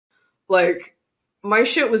Like, my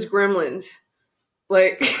shit was Gremlins.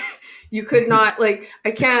 Like, you could not, like,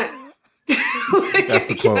 I can't. Like, that's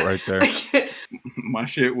the quote right there. My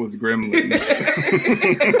shit was Gremlins.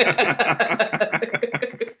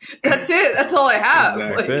 That's it. That's all I have.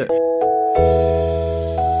 That's like, it.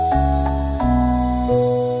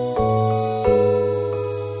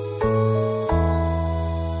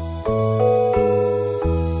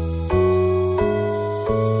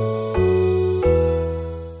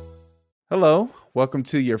 Hello, welcome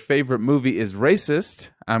to Your Favorite Movie is Racist.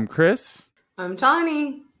 I'm Chris. I'm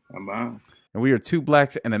Tawny. I'm Bob. And we are two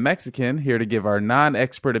blacks and a Mexican here to give our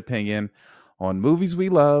non-expert opinion on movies we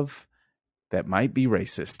love that might be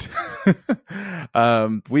racist.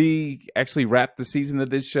 We actually wrapped the season of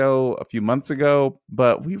this show a few months ago,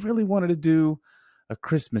 but we really wanted to do a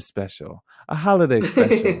Christmas special, a holiday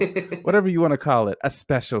special, whatever you want to call it, a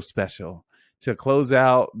special to close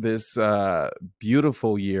out this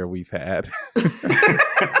beautiful year we've had.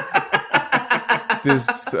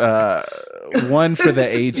 This one for the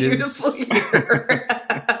ages.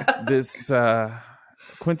 This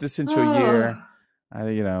quintessential year.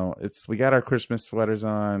 We got our Christmas sweaters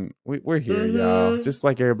on. We're here, y'all. Just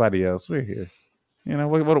like everybody else, we're here.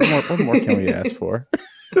 What more can we ask for?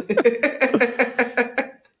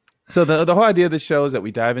 So the whole idea of the show is that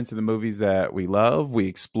we dive into the movies that we love. We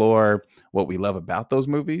explore what we love about those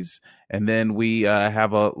movies. And then we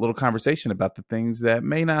have a little conversation about the things that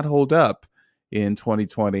may not hold up in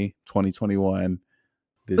 2020, 2021,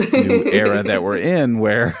 this new era that we're in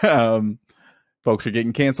where folks are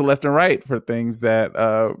getting canceled left and right for things that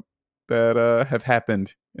have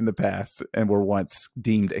happened in the past and were once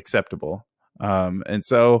deemed acceptable. And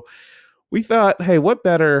so we thought, hey, what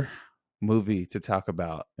better movie to talk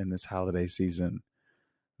about in this holiday season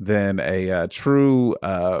than a true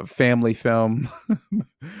family film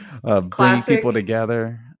bringing people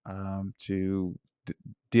together to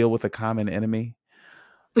deal with a common enemy,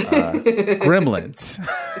 Gremlins.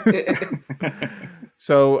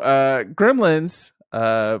 So Gremlins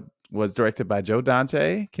was directed by Joe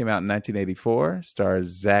Dante, came out in 1984, stars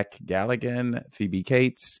Zach Galligan, Phoebe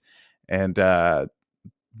Cates, and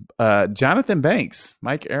Jonathan Banks,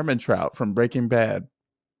 Mike Ehrmantraut from Breaking Bad.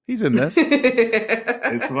 He's in this.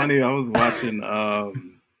 It's funny. I was watching,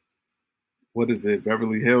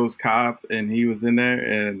 Beverly Hills Cop, and he was in there,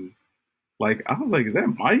 and I was like, "Is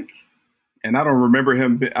that Mike?" And I don't remember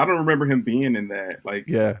him. I don't remember him being in that.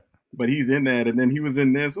 Yeah. But he's in that, and then he was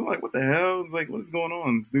in this. We're like, "What the hell?" It's like, "What is going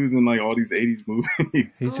on?" This dude's in all these '80s movies.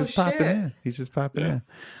 He's just popping in. He's just popping in.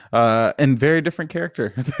 And very different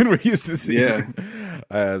character than we're used to seeing.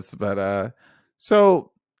 Yeah.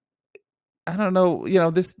 So I don't know.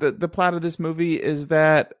 The plot of this movie is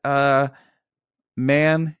that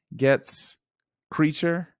man gets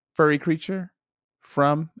furry creature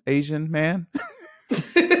from Asian man,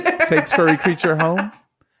 takes furry creature home,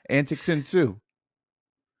 antics ensue.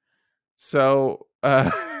 So,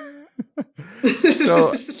 what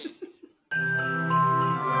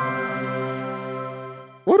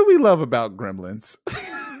do we love about Gremlins?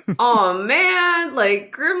 Oh man,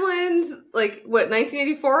 Gremlins, what,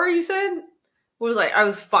 1984 you said? What was I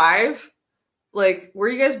was 5. Were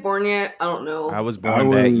you guys born yet? I don't know. I was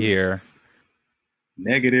born that year.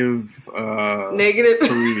 Negative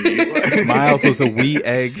 3. Miles was a wee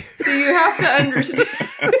egg. So you have to understand.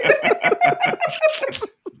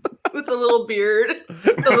 With the little beard.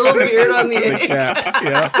 The little beard on the egg. Cap.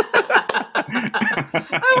 Yeah.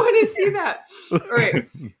 I want to see that. All right.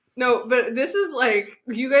 No, but this is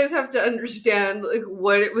you guys have to understand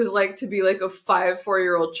what it was like to be a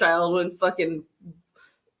 4-year-old child when fucking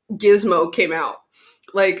Gizmo came out.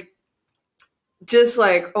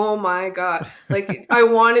 Oh my God. I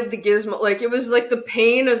wanted the Gizmo. It was the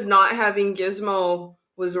pain of not having Gizmo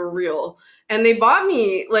was real. And they bought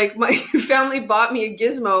me, my family bought me a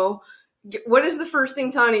Gizmo. What is the first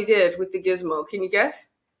thing Tawny did with the Gizmo? Can you guess?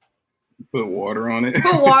 Put water on it.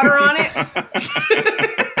 Put water on it.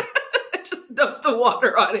 Just dumped the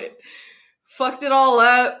water on it. Fucked it all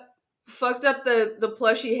up. Fucked up the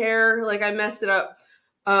plushy hair. I messed it up.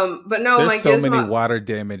 But no, there's so many water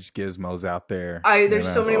damaged Gizmos out there.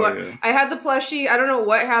 There's so many water. Yeah. I had the plushie. I don't know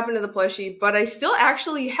what happened to the plushie, but I still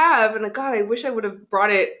actually have. And God, I wish I would have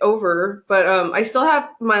brought it over. But I still have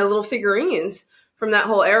my little figurines from that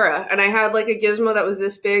whole era. And I had a Gizmo that was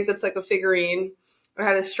this big. That's a figurine. I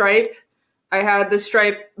had a stripe. I had the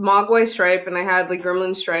stripe, Mogwai stripe, and I had the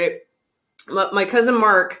Gremlin stripe. My cousin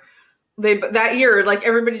Mark, that year,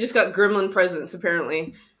 everybody just got Gremlin presents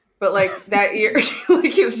apparently. But that year,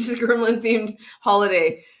 it was just a Gremlin themed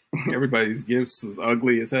holiday. Everybody's gifts was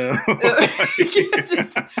ugly as hell.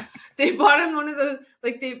 They bought him one of those,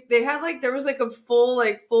 like they had like, there was like a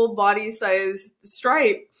full body size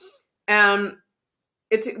Stripe, and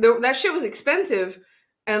that shit was expensive.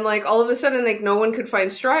 And like all of a sudden, like no one could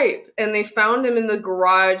find Stripe, and they found him in the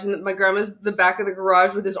garage, and my grandma's the back of the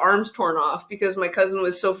garage with his arms torn off because my cousin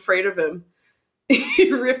was so afraid of him.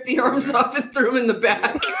 He ripped the arms off and threw him in the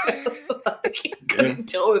back. Like, he couldn't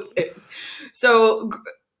deal with it. So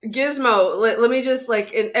Gizmo, let me just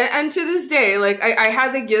like, and to this day, like I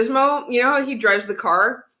had the Gizmo. You know how he drives the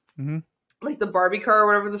car, like the Barbie car or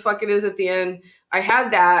whatever the fuck it is at the end. I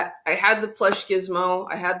had that. I had the plush Gizmo.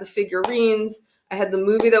 I had the figurines. I had the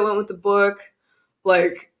movie that went with the book.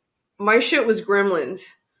 Like, my shit was Gremlins.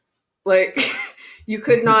 Like, you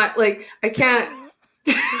could not, like, I can't.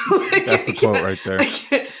 Like, that's the quote right there.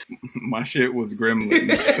 My shit was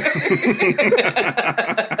Gremlins.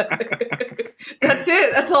 That's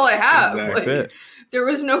it. That's all I have. That's like, it. There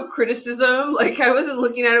was no criticism. Like, I wasn't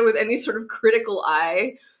looking at it with any sort of critical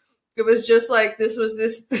eye. It was just like, this was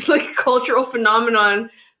this like cultural phenomenon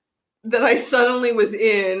that I suddenly was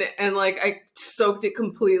in, and like I soaked it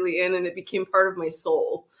completely in, and it became part of my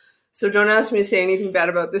soul. So don't ask me to say anything bad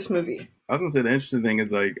about this movie. I was gonna say the interesting thing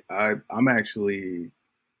is like I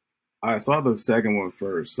saw the second one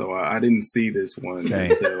first, so I didn't see this one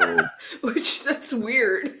until which that's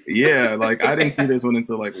weird. Yeah, like I didn't see this one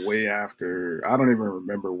until like way after. I don't even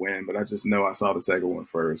remember when, but I just know I saw the second one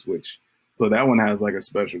first, so that one has like a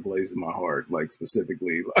special place in my heart, like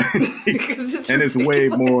specifically, like, and it's way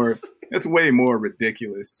more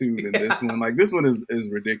ridiculous too than this one. Like this one is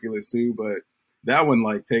ridiculous too, but that one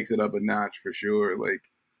like takes it up a notch for sure. Like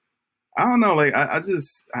I don't know, like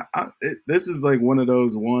this is like one of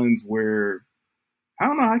those ones where I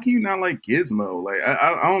don't know, how can you not like Gizmo? Like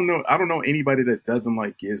I don't know anybody that doesn't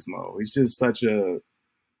like Gizmo. He's just such a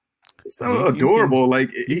so adorable. Like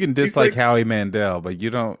you can dislike Howie Mandel, but you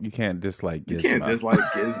can't dislike Gizmo. You can't dislike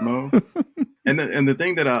Gizmo. and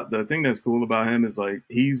the thing that's cool about him is like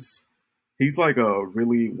he's like a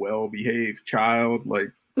really well behaved child.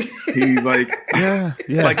 Like he's like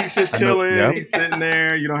like he's just chilling. Yep. He's sitting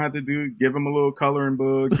there. You don't have to give him a little coloring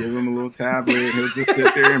book, give him a little tablet. He'll just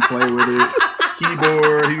sit there and play with it.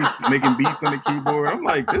 Keyboard. He was making beats on the keyboard. I'm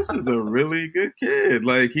like, this is a really good kid.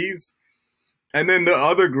 Like and then the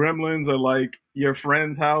other Gremlins are like your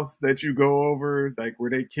friend's house that you go over, like where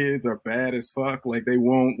they kids are bad as fuck. Like they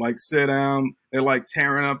won't like sit down. They're like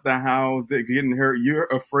tearing up the house. They're getting hurt. You're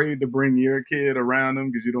afraid to bring your kid around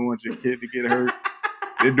them because you don't want your kid to get hurt.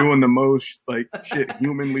 They're doing the most like shit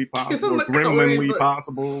humanly possible, gremlinly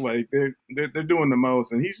possible. Like they're doing the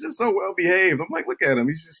most, and he's just so well behaved. I'm like, look at him.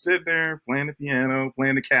 He's just sitting there playing the piano,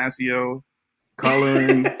 playing the Casio,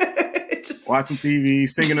 coloring. Watching TV,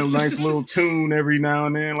 singing a nice little tune every now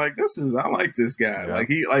and then. Like I like this guy.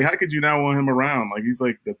 Yeah. Like how could you not want him around? Like he's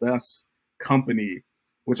like the best company,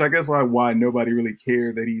 which I guess like why nobody really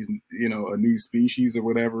cared that he's a new species or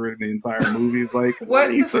whatever in the entire movie. Is like what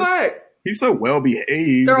the fuck? He's so well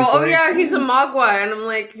behaved. They're all, he's a Mogwai, and I'm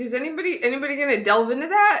like, is anybody gonna delve into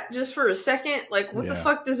that just for a second? Like, what the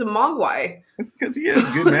fuck does a Mogwai? It's because he has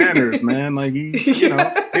good manners, man. Like he,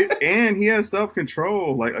 and he has self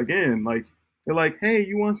control. Like again, like they're like, hey,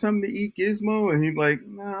 you want something to eat, Gizmo? And he's like,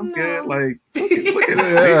 nah, I'm good. Like look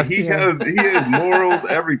at him. He has morals,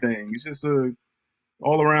 everything. He's just a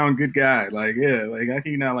all around good guy. Like like how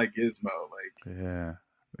can you not like Gizmo? Like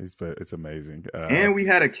it's amazing. And we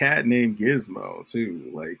had a cat named Gizmo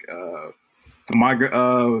too. Like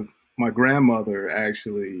my grandmother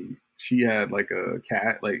actually, she had like a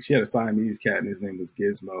cat. Like she had a Siamese cat, and his name was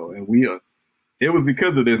Gizmo. And it was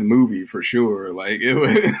because of this movie for sure. Like it was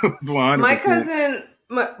 100%.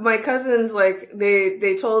 My cousins, like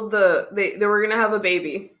they told they were gonna have a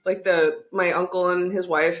baby, like my uncle and his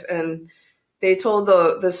wife, and they told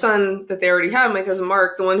the son that they already had, my cousin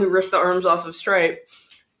Mark, the one who ripped the arms off of Stripe.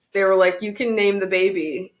 They were like, you can name the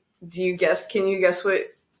baby. Can you guess what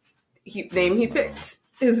name he picked?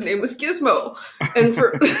 His name was Gizmo. And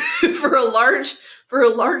for for a large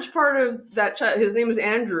part of that child, his name was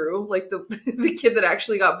Andrew, like the kid that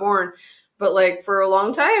actually got born. But like for a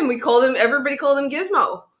long time, everybody called him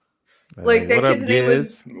Gizmo. Like that kid's name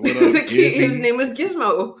was his name was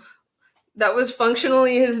Gizmo. That was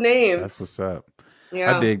functionally his name. That's what's up.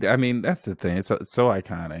 Yeah. I dig. I mean, that's the thing. It's so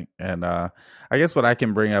iconic. And I guess what I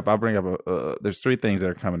can bring up, I'll bring up. There's three things that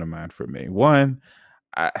are coming to mind for me. One,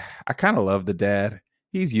 I kind of love the dad.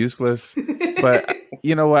 He's useless, but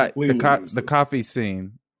you know what? The coffee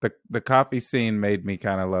scene, the coffee scene made me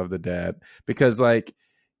kind of love the dad because like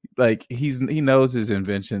like he knows his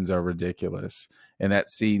inventions are ridiculous, and that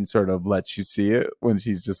scene sort of lets you see it when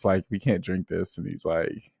she's just like, we can't drink this, and he's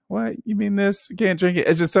like, what, you mean this, you can't drink it?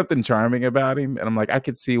 It's just something charming about him, and I'm like, I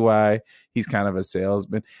could see why he's kind of a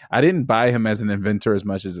salesman. I didn't buy him as an inventor as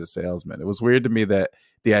much as a salesman. It was weird to me that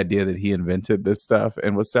the idea that he invented this stuff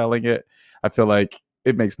and was selling it, I feel like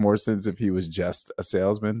it makes more sense if he was just a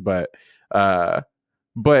salesman, but I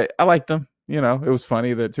liked him. You know, it was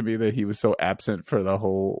funny that to me that he was so absent for the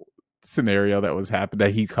whole scenario that was happening,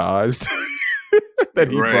 that he caused, that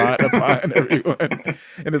he brought upon everyone.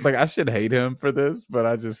 And it's like, I should hate him for this, but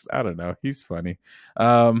I don't know. He's funny.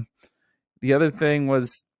 The other thing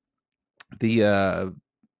was the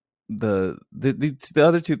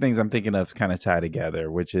other two things I'm thinking of kind of tie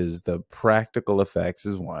together, which is the practical effects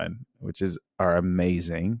is one, which are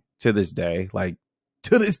amazing to this day. Like,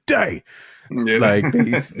 to this day, like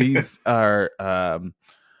these are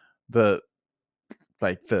the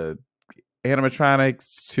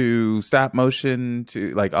animatronics to stop motion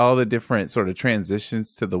to like all the different sort of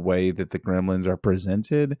transitions to the way that the Gremlins are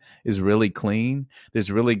presented is really clean.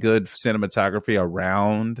 There's really good cinematography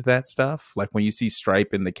around that stuff. Like when you see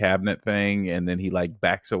Stripe in the cabinet thing and then he like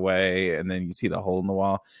backs away and then you see the hole in the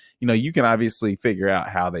wall, you know, you can obviously figure out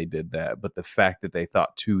how they did that, but the fact that they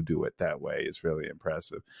thought to do it that way is really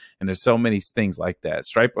impressive. And there's so many things like that.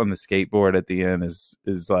 Stripe on the skateboard at the end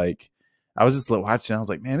is like, I was just watching. I was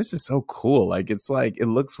like, man, this is so cool. Like, it's like, it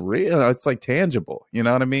looks real. It's like tangible. You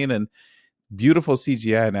know what I mean? And beautiful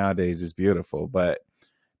CGI nowadays is beautiful, but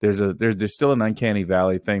there's still an uncanny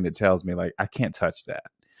valley thing that tells me like, I can't touch that,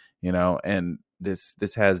 you know? And this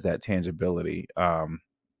has that tangibility, the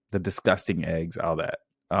disgusting eggs, all that.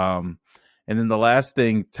 And then the last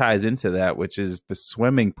thing ties into that, which is the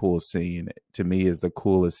swimming pool scene to me is the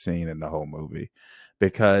coolest scene in the whole movie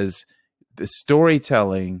because the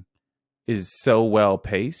storytelling is so well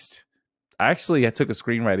paced. I took a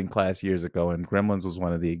screenwriting class years ago, and Gremlins was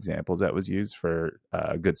one of the examples that was used for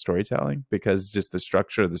good storytelling because just the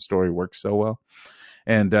structure of the story works so well.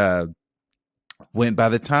 And when by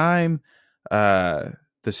the time the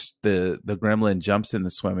Gremlin jumps in the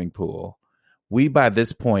swimming pool, we by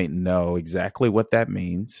this point know exactly what that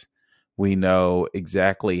means. We know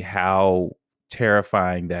exactly how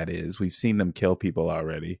terrifying that is. We've seen them kill people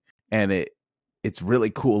already, and it's really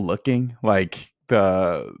cool looking, like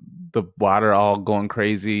the water all going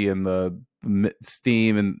crazy and the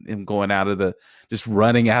steam and going out of just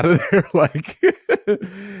running out of there. Like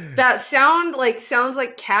that sounds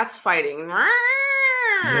like cats fighting.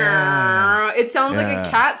 Yeah. It sounds like a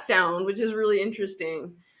cat sound, which is really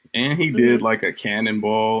interesting. And he did like a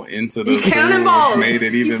cannonball into the cannonball, made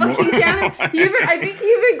it even more. I think he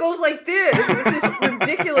even goes like this, which is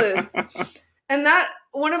ridiculous. And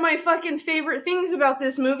one of my fucking favorite things about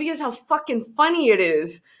this movie is how fucking funny it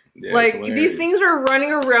is. Yeah, like these things are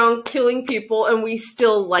running around killing people, and we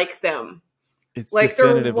still like them. It's like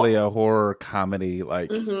definitively a horror comedy, like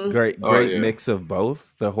great mix of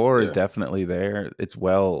both. The horror is definitely there. It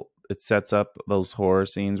sets up those horror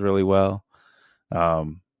scenes really well.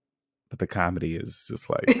 But the comedy is just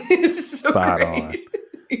like spot on.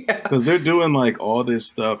 Because they're doing like all this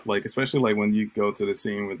stuff, like especially like when you go to the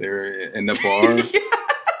scene where they're in the bar,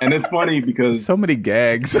 and it's funny because so many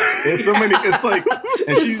gags. It's so many. It's like,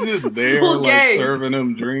 and she's just there, like gags. Serving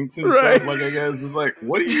them drinks and stuff. Like I guess it's like,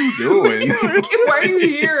 what are you doing? Why are you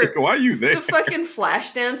here? Why are you there? The fucking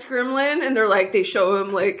Flashdance Gremlin, and they're like, they show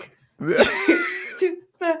him like.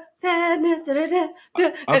 I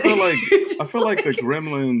feel like the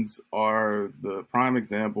Gremlins are the prime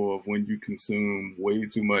example of when you consume way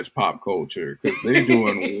too much pop culture because they're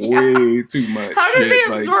doing way too much. How did they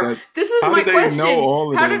absorb? Like this is my question.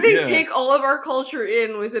 How did they take all of our culture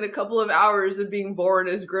in within a couple of hours of being born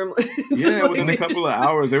as Gremlins? Yeah, within a couple of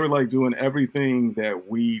hours, they were like doing everything that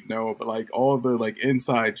we know, but like all the like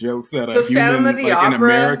inside jokes that a human like, in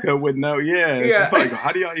America would know. Yeah, it's just like,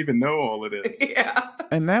 how do y'all even know all of this? Yeah,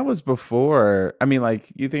 and that was before. I mean, like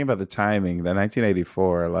you think about the timing, the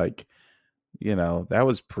 1984, like, you know, that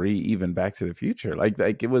was pre even Back to the Future. Like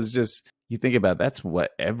it was just, you think about that's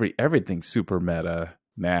what everything's super meta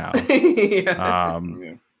now.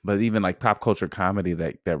 But even like pop culture comedy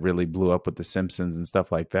that really blew up with The Simpsons and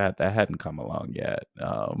stuff like that hadn't come along yet.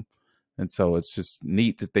 And so it's just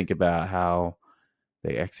neat to think about how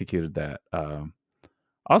they executed that.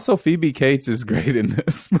 Also, Phoebe Cates is great in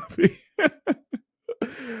this movie.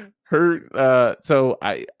 So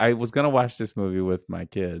I was gonna watch this movie with my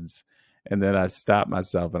kids, and then I stopped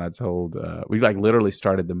myself and I told we like literally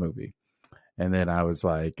started the movie, and then I was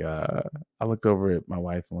like I looked over at my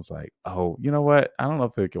wife and was like, oh, you know what, I don't know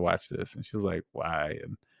if we could watch this, and she was like, why?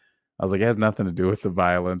 And I was like, it has nothing to do with the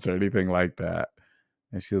violence or anything like that.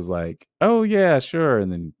 And she was like, oh, yeah, sure.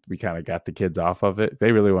 And then we kind of got the kids off of it.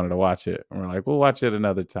 They really wanted to watch it. And we're like, we'll watch it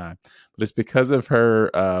another time. But it's because of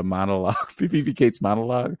her monologue, Phoebe Cates'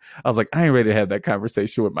 monologue. I was like, I ain't ready to have that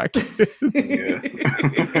conversation with my kids.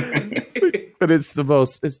 But it's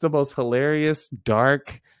the most hilarious,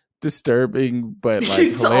 dark, disturbing, but like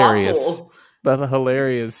It's hilarious. awful. But a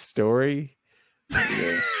hilarious story.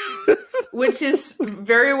 Which is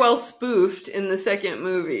very well spoofed in the second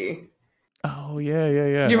movie. Oh, yeah.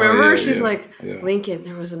 You remember? yeah, She's yeah, like, yeah. Lincoln,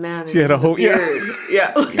 there was a man. She had a whole beard.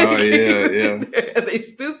 Yeah. Oh, yeah. They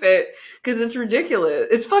spoof it because it's ridiculous.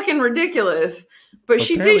 It's fucking ridiculous. But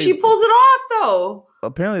she Apparently- pulls it off though.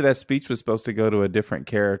 Apparently that speech was supposed to go to a different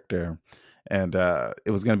character. And it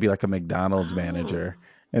was going to be like a McDonald's manager.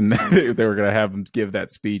 And they were going to have him give that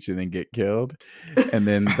speech and then get killed. And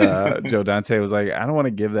then Joe Dante was like, I don't want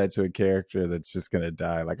to give that to a character that's just going to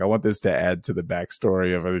die. Like, I want this to add to the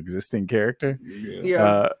backstory of an existing character.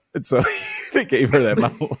 Yeah. And so they gave her that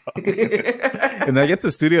monologue. And I guess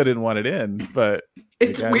the studio didn't want it in, but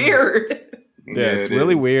It's weird. yeah, it's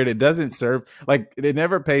really weird. It doesn't serve, like, it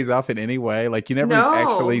never pays off in any way. Like, you never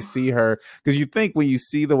actually see her, because you think when you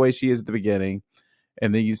see the way she is at the beginning,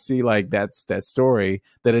 and then you see like that story,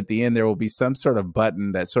 that at the end there will be some sort of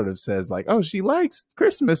button that sort of says like, oh, she likes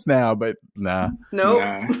Christmas now, but nah. Nope.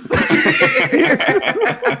 Nah.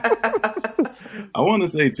 I want to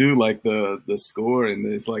say too, like the score in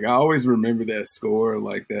this, like I always remember that score,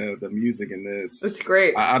 like the music in this. It's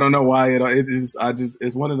great. I don't know why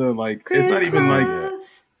it's one of the like Christmas. It's not even like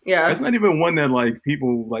it's not even one that like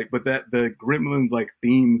people like, but that the Gremlins like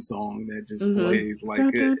theme song that just plays like I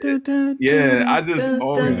just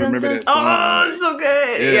always remember that song. Oh, it's so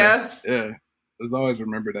good. Yeah. I just always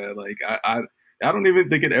remember that. Like I don't even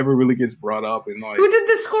think it ever really gets brought up in like. Who did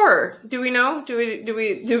the score? Do we know? Did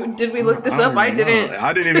we look this up? I didn't.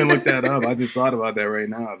 I didn't even look that up. I just thought about that right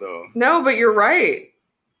now though. No, but you're right.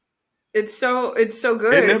 It's so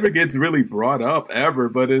good. It never gets really brought up ever,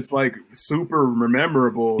 but it's like super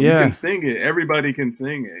memorable. Yeah. You can sing it. Everybody can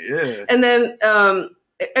sing it. Yeah. And then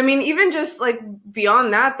I mean, even just like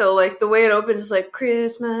beyond that though, like the way it opens is like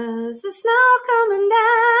Christmas, the snow coming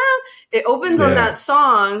down. It opens on that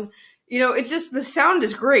song. You know, it's just the sound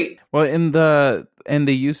is great. Well, in the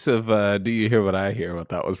use of "Do You Hear What I Hear?" I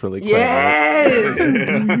thought was really clever. Yes. Do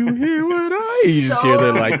you hear what I? You just hear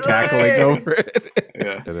them like cackling over it.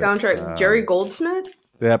 Yeah. Soundtrack Jerry Goldsmith.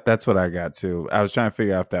 Yep, that's what I got too. I was trying to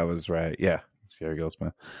figure out if that was right. Yeah, Jerry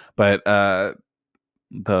Goldsmith. But the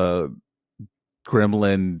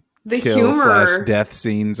Gremlin kill / death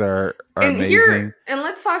scenes are amazing. And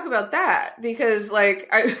let's talk about that because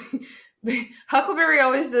like Huckleberry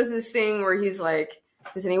always does this thing where he's like,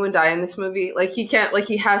 does anyone die in this movie? Like he can't, like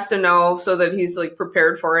he has to know so that he's like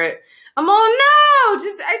prepared for it. I'm all, no,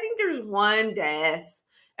 I think there's one death.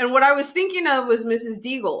 And what I was thinking of was Mrs.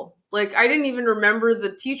 Deagle. Like I didn't even remember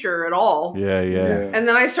the teacher at all. Yeah. And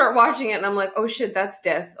then I start watching it and I'm like, oh shit, that's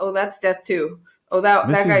death. Oh, that's death too. Oh, that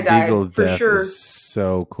guy died Deagle's for death sure. Is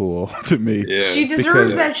so cool to me. Yeah. She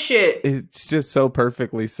deserves that shit. It's just so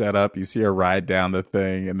perfectly set up. You see her ride down the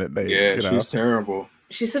thing, and then she's terrible.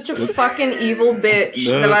 She's such a fucking evil bitch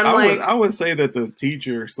that I would say that the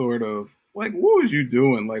teacher sort of like, what was you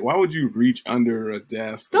doing? Like, why would you reach under a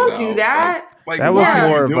desk? Don't do that. Like that was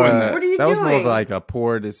more of what are you that was doing? more of like a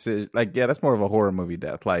poor decision. Like, yeah, that's more of a horror movie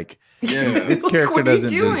death. Like, this What character are you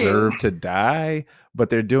doesn't doing? deserve to die, but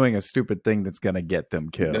they're doing a stupid thing that's gonna get them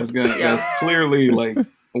killed. That's clearly like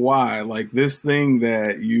why. Like this thing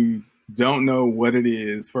that you don't know what it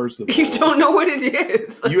is. First of all, you don't know what it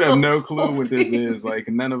is. That's you have no clue whole what this thing. is. Like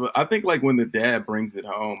none of it. I think like when the dad brings it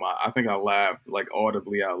home, I think I laughed like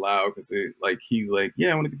audibly out loud because it like he's like,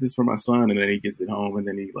 yeah, I want to get this for my son, and then he gets it home, and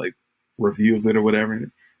then he like reviews it or whatever.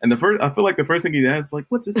 And I feel like the first thing he asks like,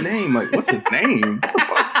 what's his name? Like, what's his name? What the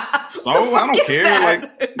fuck? So I don't care. That?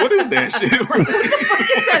 Like, what is that shit? What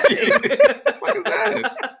the What is that?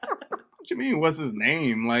 What you mean? What's his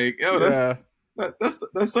name? Like, yo,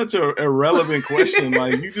 that's such a irrelevant question.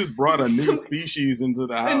 Like, you just brought a new species into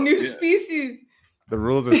the house. A new species. The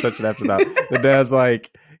rules are such an afterthought. The dad's like,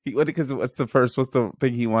 what's the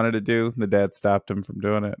thing he wanted to do? The dad stopped him from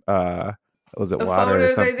doing it. Was it water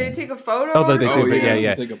or something? They take a photo. Oh, they take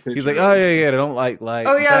take a picture. He's like, oh yeah, they don't like light.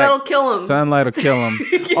 Oh yeah, that'll kill him. Sunlight will kill him.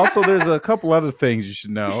 Yeah. Also, there's a couple other things you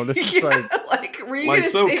should know. This is like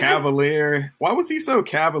so cavalier. Why was he so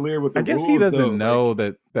cavalier with the rules? I guess he doesn't know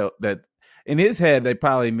that in his head they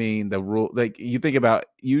probably mean the rule. Like you think about,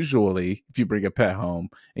 usually if you bring a pet home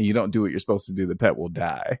and you don't do what you're supposed to do, the pet will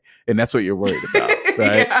die, and that's what you're worried about.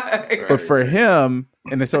 right? Yeah. But for him,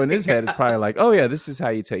 and so in his head, it's probably like, oh yeah, this is how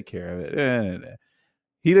you take care of it.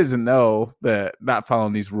 He doesn't know that not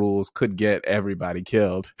following these rules could get everybody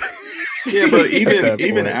killed. Yeah, but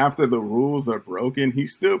even after the rules are broken,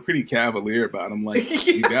 he's still pretty cavalier about him. Like,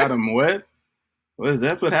 you got him wet?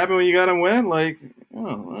 That's what happened when you got him wet? Like,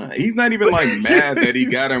 he's not even like mad that he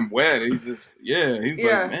got him wet. He's just, like,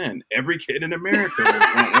 man, every kid in America would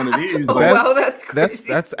want one of these. Like,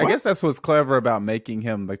 that's I guess that's what's clever about making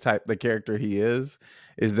him the character he is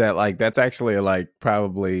that like that's actually like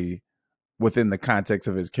probably within the context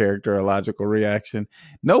of his character a logical reaction.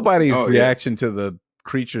 Nobody's reaction to the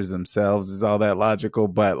creatures themselves is all that logical,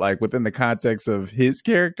 but like within the context of his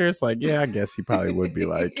character, it's like, yeah, I guess he probably would be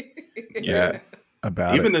like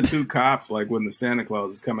about even it. The two cops, like when the Santa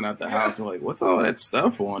Claus is coming out the house, they're like, what's all that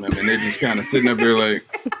stuff on him? And they're just kind of sitting up there like,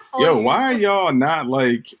 yo, why are y'all not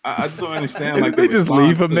like, I just don't understand. Like they just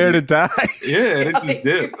leave him there to die. Yeah, they just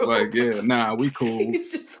dipped. Like, yeah, nah, we cool.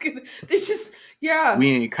 He's just gonna, they just, yeah.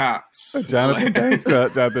 We ain't cops. Jonathan Banks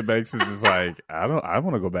is just like, I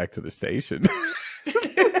want to go back to the station.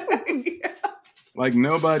 Like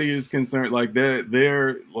nobody is concerned. Like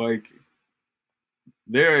they're like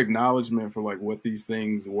their acknowledgement for like what these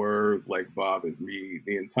things were like bothered me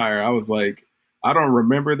the entire. I was like, I don't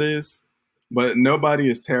remember this, but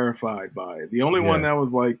nobody is terrified by it. The only one that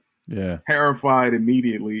was like terrified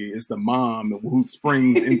immediately is the mom who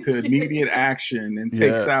springs into immediate action and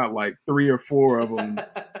takes out like 3 or 4 of them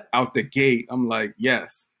out the gate. I'm like,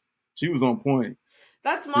 yes, she was on point.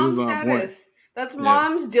 That's mom status. That's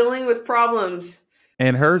mom's dealing with problems.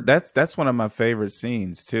 And that's one of my favorite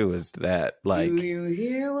scenes too, is that like, do you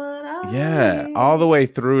hear what I mean? All the way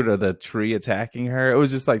through to the tree attacking her. It was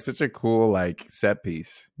just like such a cool like set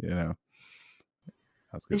piece, you know.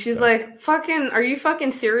 And she's like, are you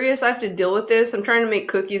fucking serious? I have to deal with this. I'm trying to make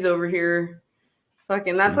cookies over here.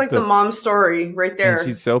 Fucking, that's like the mom story right there. And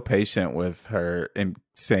she's so patient with her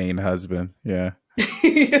insane husband. Yeah.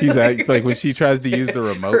 He's like when she tries to use the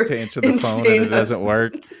remote to answer the phone and it doesn't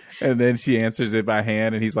work, and then she answers it by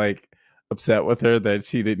hand, and he's like upset with her that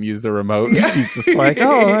she didn't use the remote. She's just like,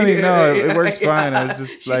 oh honey, no, it works fine. I was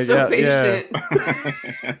just like, so patient.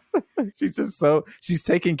 She's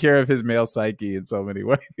taking care of his male psyche in so many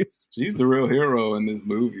ways. She's the real hero in this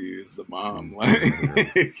movie, is the mom. Like,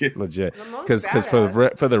 legit. Because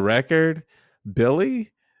for the record,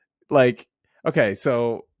 Billy, like, okay,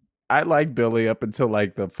 so I like Billy up until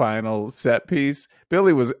like the final set piece.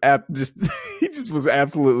 Billy was he just was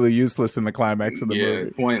absolutely useless in the climax of the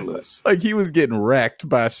movie. Pointless. Like he was getting wrecked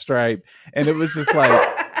by Stripe, and it was just like,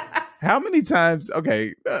 how many times?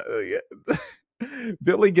 Okay,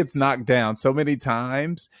 Billy gets knocked down so many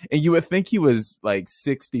times, and you would think he was like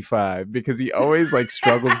 65 because he always like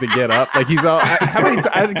struggles to get up. Like he's all. I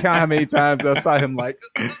didn't count how many times I saw him like.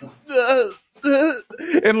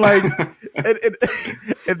 And like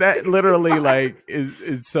and that literally like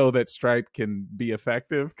is so that Stripe can be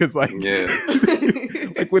effective, because like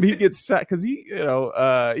like when he gets shot, because he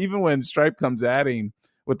even when Stripe comes at him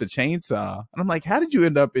with the chainsaw, and I'm like, how did you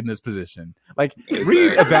end up in this position? Like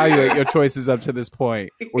reevaluate your choices up to this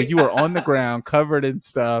point where you are on the ground covered in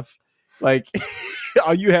stuff, like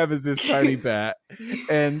all you have is this tiny bat,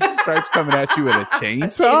 and Stripe's coming at you with a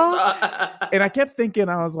chainsaw. And I kept thinking,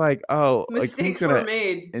 I was like, oh, mistakes were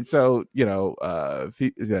made. And so,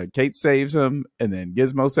 Kate saves him, and then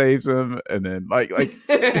Gizmo saves him, and then like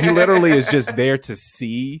he literally is just there to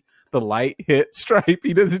see the light hit Stripe.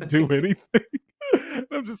 He doesn't do anything.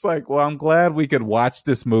 I'm just like, well, I'm glad we could watch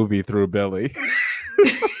this movie through Billy.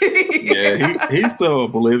 Yeah, he's so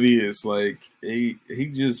oblivious. Like he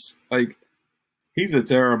just like. He's a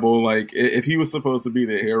terrible, like, if he was supposed to be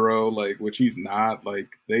the hero, like, which he's not, like,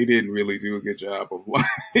 they didn't really do a good job of,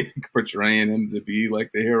 like, portraying him to be,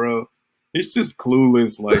 like, the hero. It's just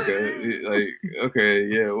clueless, like, okay,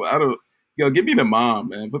 yeah, well, give me the mom,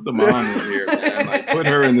 man. Put the mom in here, man. Like, put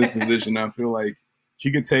her in this position. I feel like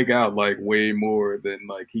she could take out, like, way more than,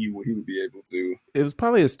 like, he would be able to. It was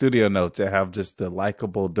probably a studio note to have just the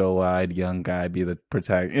likable, doe-eyed young guy be the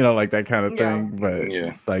protagonist, like that kind of thing. But,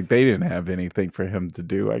 like, they didn't have anything for him to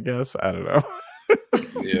do, I guess. I don't know.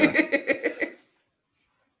 Yeah.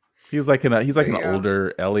 He's like an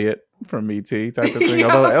older Elliot from E.T. type of thing.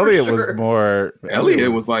 Although Elliot was more...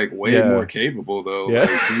 Elliot was, like, way more capable, though. Yeah.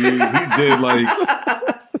 Like, he did, like...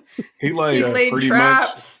 He laid pretty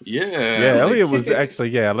traps. Much, yeah. Elliot was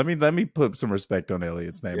actually, let me put some respect on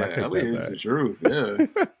Elliot's name. Yeah, Elliot's the truth, yeah.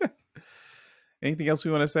 Anything else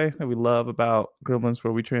we want to say that we love about Gremlins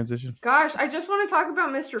before we transition? Gosh, I just want to talk about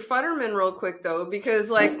Mr. Futterman real quick, though, because,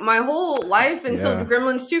 like, my whole life until the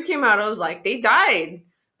Gremlins 2 came out, I was like, they died.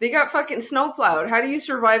 they got fucking snowplowed. How do you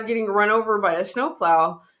survive getting run over by a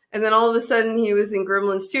snowplow? And then all of a sudden he was in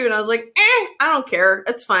Gremlins 2, and I was like, I don't care.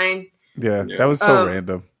 That's fine. Yeah, that was so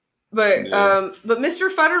random. But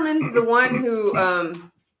Mr. Futterman's the one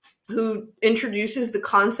who introduces the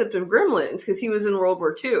concept of gremlins, because he was in World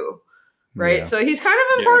War II, right? Yeah. So he's kind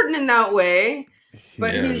of important in that way.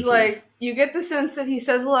 But he's like, you get the sense that he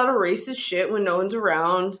says a lot of racist shit when no one's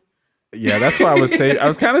around. Yeah, that's why I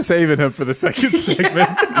was kind of saving him for the second segment.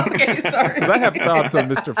 Okay, sorry. Because I have thoughts on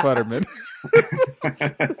Mr. Futterman.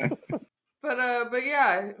 But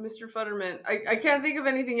yeah, Mr. Futterman. I can't think of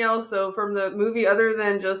anything else though from the movie other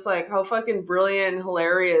than just like how fucking brilliant and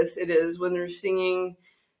hilarious it is when they're singing.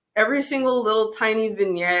 Every single little tiny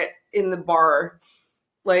vignette in the bar,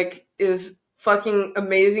 like, is fucking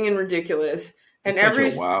amazing and ridiculous. And every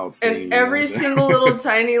single little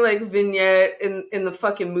tiny like vignette in the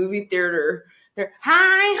fucking movie theater, they're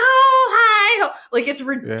hi ho, like, it's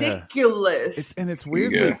ridiculous. Yeah. It's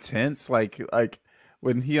weirdly tense, like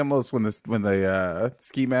when the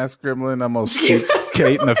ski mask gremlin almost shoots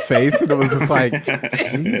Kate in the face, and it was just like,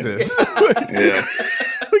 Jesus. Yeah.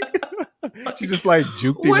 She just like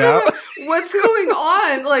juked him out. What's going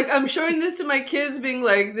on? Like, I'm showing this to my kids, being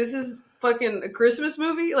like, "This is fucking a Christmas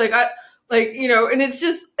movie." And it's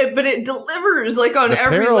just, but it delivers like on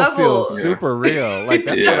every level. The peril feels super real. Like,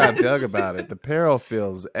 that's what I dug about it. The peril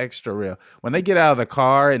feels extra real. When they get out of the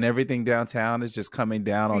car and everything downtown is just coming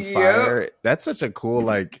down on fire, that's such a cool,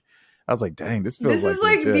 like, I was like, dang, this feels like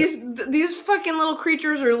legit. These fucking little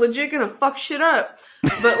creatures are legit gonna fuck shit up.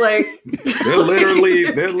 But like, they're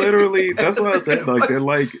literally. That's what I said. Like, they're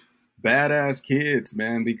like badass kids,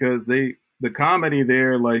 man. Because the comedy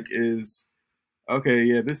there, like, is okay.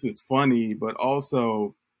 Yeah, this is funny, but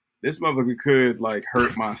also this motherfucker could like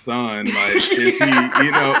hurt my son. Like, if he,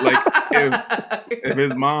 if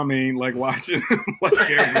his mom ain't like watching him like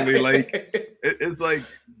carefully, like, it's like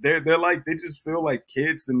they're like, they just feel like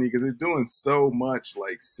kids to me because they're doing so much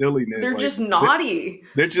like silliness. They're like, just naughty.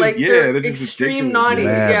 They're just like, they're just extreme ridiculous, naughty.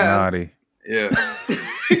 Naughty. Yeah.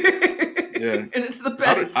 Yeah. And it's the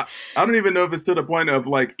best. I don't even know if it's to the point of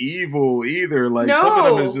like evil either. Like, some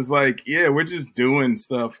of them is just like, we're just doing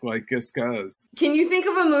stuff like just cause. Can you think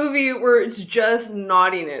of a movie where it's just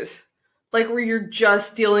naughtiness? Like, where you're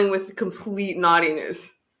just dealing with complete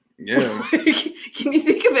naughtiness? Yeah. Can you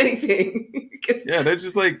think of anything? They're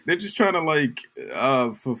just trying to like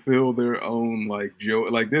fulfill their own like joy.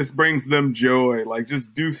 Like, this brings them joy. Like,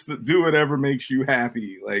 just do whatever makes you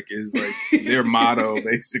happy. Like, is like their motto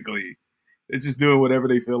basically. They're just doing whatever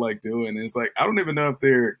they feel like doing. And it's like, I don't even know if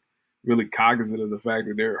they're really cognizant of the fact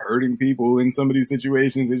that they're hurting people in some of these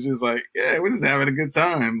situations. It's just like, we're just having a good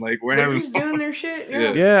time. Like, they're just doing their shit.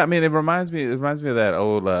 Yeah. I mean, it reminds me of that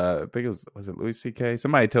old, I think it was it Louis C.K.?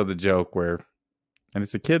 Somebody told the joke where, and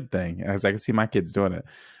it's a kid thing, as I can see my kids doing it,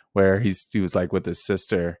 where he was like with his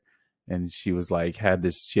sister, and she was like,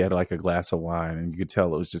 she had like a glass of wine, and you could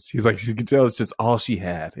tell it was just, he's like, you could tell it's just all she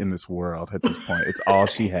had in this world at this point. It's all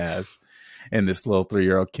she has. And this little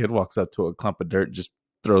 3-year-old kid walks up to a clump of dirt and just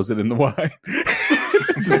throws it in the wine.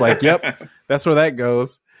 It's just like, yep, that's where that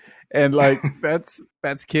goes. And like, that's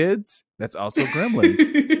kids. That's also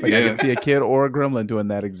gremlins. Like, I can see a kid or a gremlin doing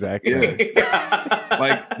that exact thing.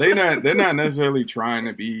 Like, they're not necessarily trying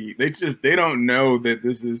to be. They don't know that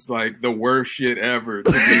this is like the worst shit ever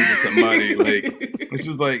to do to somebody. Like, it's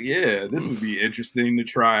just like, this would be interesting to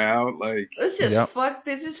try out. Like, let's just fuck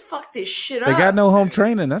this shit up. They got no home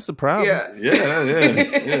training. That's the problem.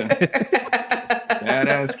 Yeah.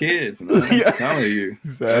 Badass kids, man. I'm telling you.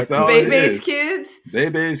 Exactly. That's all Baby's kids.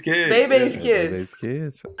 Baby's kids. Baby's kids. Baby's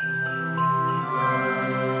kids.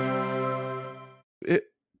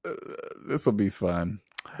 This will be fun.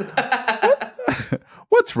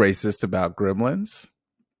 What's racist about Gremlins?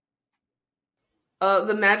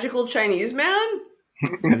 The magical Chinese man?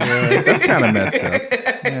 Yeah, that's kind of messed up.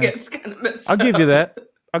 It's kind of messed up. I'll give you that.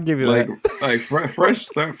 Like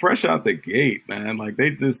fresh out the gate, man. Like,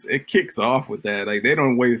 it kicks off with that. Like, they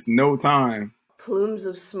don't waste no time. Plumes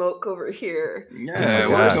of smoke over here. Yeah,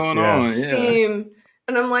 what's going on? Steam.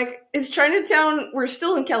 And I'm like, is Chinatown? We're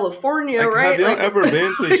still in California, like, right? Have y'all ever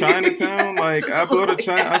been to Chinatown? Like, I've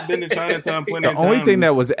been to Chinatown plenty of times. The only thing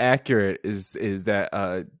that was accurate is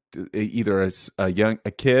that either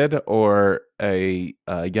a kid or a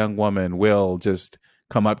young woman will just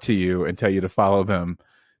come up to you and tell you to follow them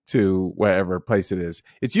to wherever place it is.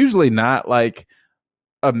 It's usually not like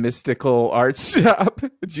a mystical art shop.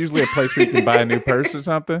 It's usually a place where you can buy a new purse or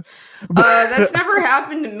something. That's never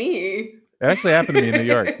happened to me. It actually happened to me in New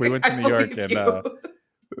York. We went to New York, and a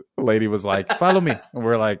lady was like, "Follow me," and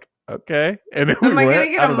we're like, Okay. And then am I going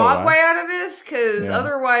to get a mogwai out of this? Because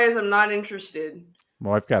otherwise, I'm not interested.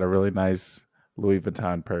 My wife got a really nice Louis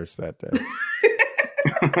Vuitton purse that day.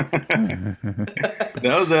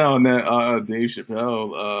 That was on that Dave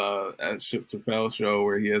Chappelle at Chappelle show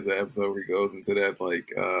where he has an episode where he goes into that like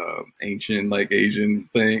ancient like Asian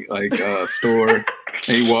thing like store.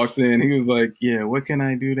 And he walks in. He was like, "Yeah, what can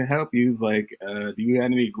I do to help you?" He was like, "Do you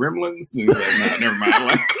have any Gremlins?" And he's like, "Nah, never mind."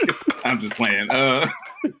 Like, I'm just playing.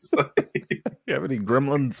 You have any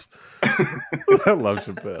Gremlins? I love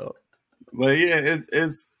Chappelle. But yeah,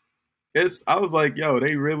 it's. I was like, yo,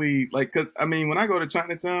 they really like. Cause I mean, when I go to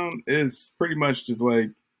Chinatown, it's pretty much just like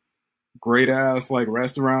great ass like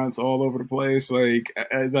restaurants all over the place. Like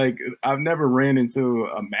I've never ran into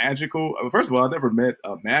a magical. First of all, I've never met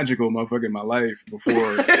a magical motherfucker in my life before.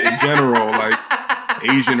 In general, like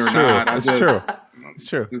Asian or not, It's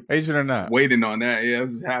true. Asian or not, waiting on that. Yeah, I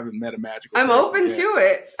just haven't met a magical. I'm open to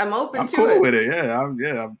it. I'm cool with it. Yeah,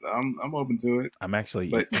 I'm open to it. I'm actually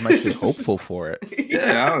hopeful for it.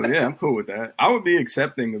 I'm cool with that. I would be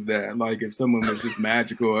accepting of that. Like if someone was just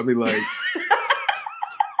magical, I'd be like,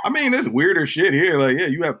 I mean, there's weirder shit here. Like, yeah,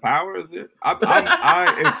 you have powers.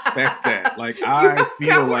 I expect that. Like, I feel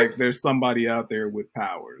powers. Like there's somebody out there with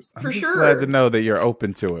powers. I'm just glad to know that you're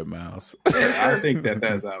open to it, Mouse. I think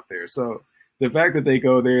that's out there. So the fact that they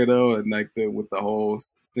go there though, and like with the whole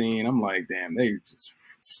scene, I'm like, damn, they just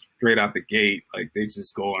straight out the gate, like they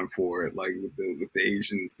just going for it, like with the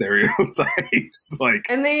Asian stereotypes, like,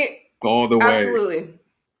 and they all the way, absolutely,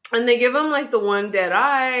 and they give him like the one dead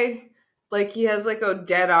eye. Like, he has, like, a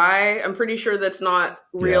dead eye. I'm pretty sure that's not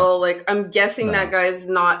real. Yeah. Like, I'm guessing that guy's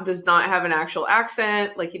does not have an actual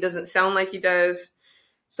accent. Like, he doesn't sound like he does.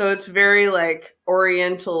 So it's very, like,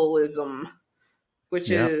 Orientalism, which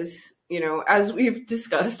is, you know, as we've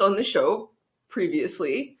discussed on the show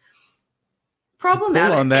previously, problematic. To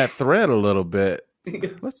pull on that thread a little bit,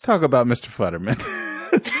 let's talk about Mr. Futterman.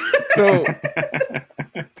 So...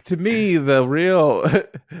 To me, the real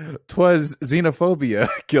twas xenophobia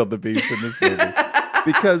killed the beast in this movie.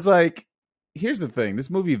 Because, like, here's the thing: this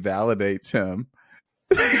movie validates him.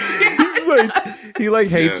 He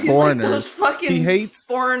hates foreigners. Like, he hates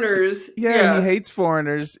foreigners. Yeah, he hates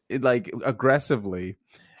foreigners like aggressively,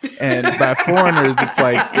 and by foreigners, it's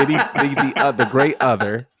like the great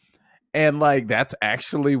other. And like that's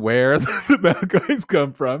actually where the bad guys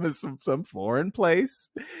come from, is some foreign place.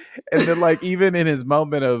 And then like even in his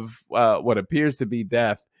moment of what appears to be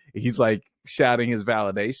death, he's like shouting his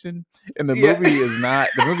validation. And the movie does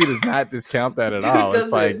not discount that at all.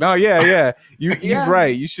 It's like, no, he's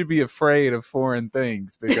right. You should be afraid of foreign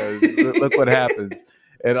things because look what happens.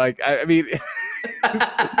 And like I mean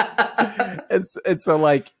it's so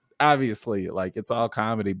like obviously like it's all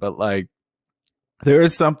comedy, but like there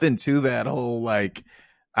is something to that whole like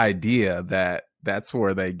idea that that's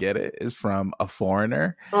where they get it is from a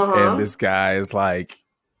foreigner, and this guy is like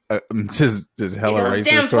just hella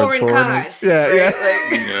racist towards foreigners. Cars, right?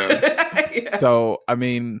 Like, So I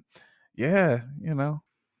mean, you know,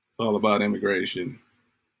 it's all about immigration.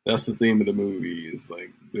 That's the theme of the movie. Is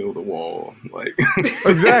like build a wall, like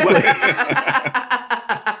exactly.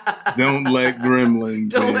 Don't let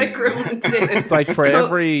gremlins in. It's like for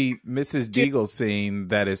every Mrs. Deagle scene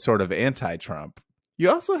that is sort of anti-Trump, you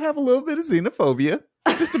also have a little bit of xenophobia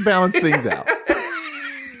just to balance things out.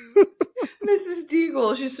 Mrs.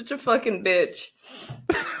 Deagle, she's such a fucking bitch.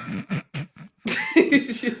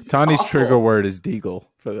 Tawny's trigger word is Deagle,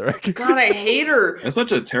 for the record. God, I hate her. That's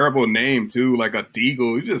such a terrible name too, like a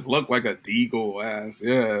Deagle. You just look like a Deagle ass.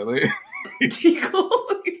 Yeah, like Deagle.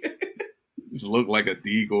 Just look like a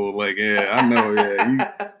Deagle. Like, I know.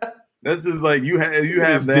 That's just like you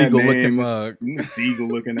have that Deagle name, looking mug, Deagle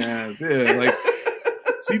looking ass. Yeah, like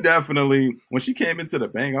she definitely. When she came into the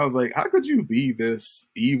bank, I was like, how could you be this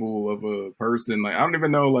evil of a person? Like, I don't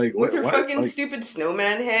even know. Like, with her fucking stupid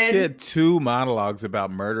snowman head. She had 2 monologues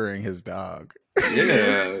about murdering his dog.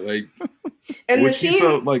 Yeah, like, and what she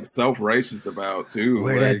felt like self-righteous about too.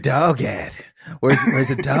 Where that dog at? Where's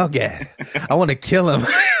the dog at? I want to kill him.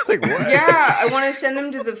 Like what? Yeah, I want to send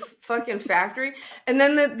him to the fucking factory. And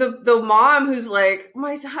then the mom who's like,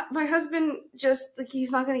 my husband just like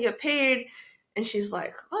he's not going to get paid, and she's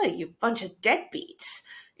like, oh, you bunch of deadbeats.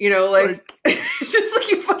 You know, like just like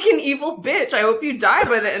you fucking evil bitch. I hope you die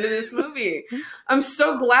by the end of this movie. I'm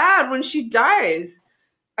so glad when she dies.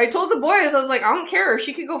 I told the boys, I was like, I don't care.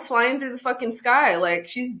 She could go flying through the fucking sky. Like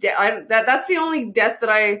she's dead. That's the only death that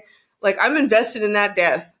I'm invested in that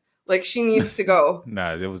death. Like she needs to go.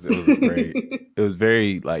 No, it was great. It was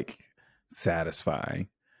very like satisfying,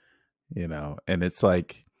 you know. And it's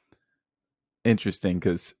like interesting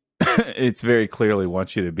because it's very clearly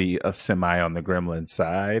wants you to be a semi on the Gremlin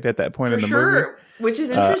side at that point in the movie. Which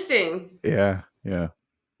is interesting. Yeah.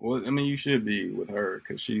 Well, I mean, you should be with her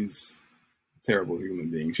because she's a terrible human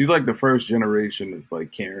being. She's like the first generation of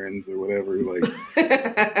like Karens or whatever,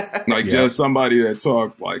 like just somebody that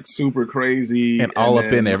talked like super crazy and all up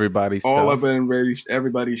in everybody's stuff. All up in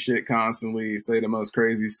everybody's shit constantly, say the most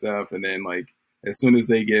crazy stuff, and then like as soon as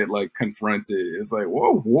they get like confronted, it's like,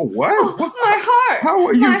 whoa, what? Oh, my heart. How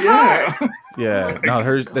are you? Yeah. No,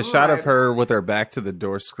 the shot of her with her back to the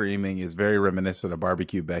door screaming is very reminiscent of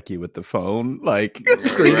Barbecue Becky with the phone, like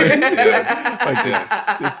screaming. Like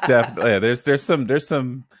it's definitely there's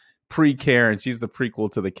some pre-Karen. She's the prequel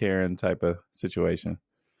to the Karen type of situation.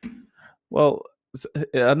 Well,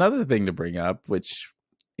 another thing to bring up, which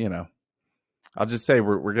I'll just say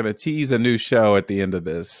we're going to tease a new show at the end of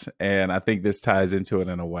this, and I think this ties into it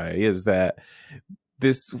in a way, is that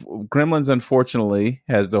this Gremlins, unfortunately,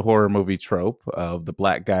 has the horror movie trope of the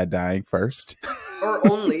black guy dying first. Or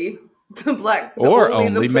only.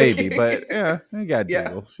 Maybe, but yeah, they got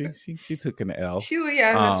deals. She took an L.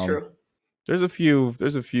 That's true. There's a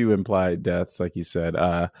few implied deaths, like you said.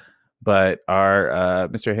 But our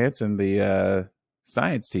Mr. Hansen, the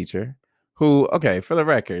science teacher, who, okay, for the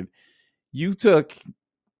record, you have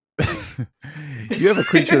a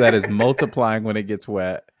creature that is multiplying when it gets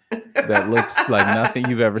wet, that looks like nothing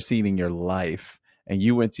you've ever seen in your life, and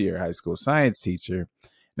you went to your high school science teacher.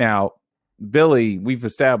 Now, Billy, we've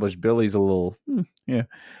established Billy's a little,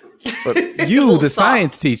 but you, the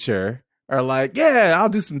science teacher, are like, yeah, I'll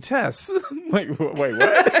do some tests. Like, wait,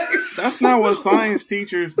 what? That's not what science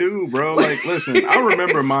teachers do, bro. Like, listen, I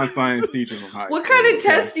remember my science teacher from high school. What kind of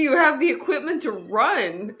tests do you have the equipment to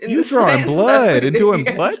run? You drawing blood and doing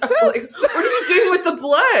blood tests? Like, what are you doing with the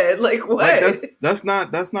blood? Like, what? Like, that's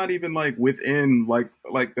not even like within like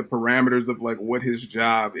the parameters of like what his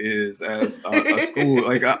job is as a school,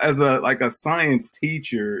 like as a science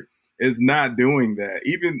teacher. Is not doing that.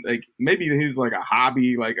 Even like maybe he's like a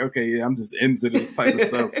hobby, like, okay, yeah, I'm just into this type of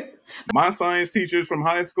stuff. My science teachers from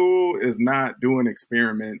high school is not doing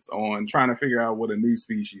experiments on trying to figure out what a new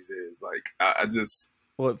species is. Like I just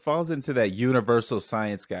it falls into that universal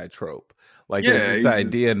science guy trope. Like there's this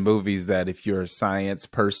idea in movies that if you're a science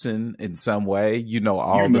person in some way,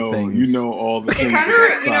 all the things. You know all the things.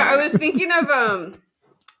 I was thinking of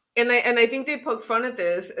And I think they poke fun at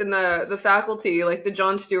this in the faculty, like the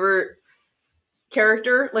Jon Stewart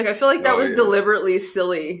character. Like I feel like that was deliberately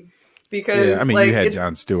silly because like, you had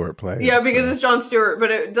Jon Stewart play. Yeah, because it's Jon Stewart.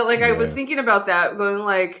 But I was thinking about that, going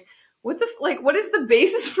like, what is the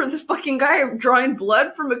basis for this fucking guy drawing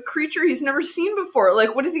blood from a creature he's never seen before?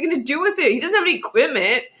 Like, what is he going to do with it? He doesn't have any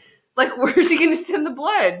equipment. Like, where is he going to send the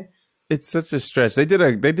blood? It's such a stretch. They did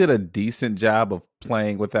a decent job of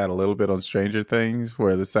playing with that a little bit on Stranger Things,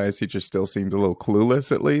 where the science teacher still seems a little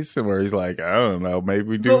clueless, at least, and where he's like, I don't know, maybe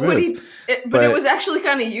we do this. But it was actually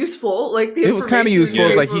kind of useful. Like it was kind of useful.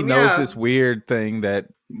 It's like he knows this weird thing that.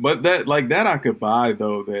 But that I could buy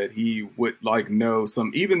though, that he would like know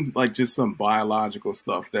some, even like just some biological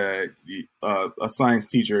stuff that a science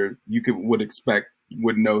teacher would expect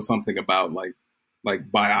would know something about, like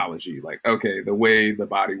biology, like, okay, the way the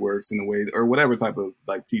body works and the way, or whatever type of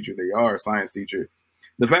like teacher they are, science teacher.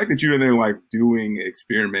 The fact that you're in there like doing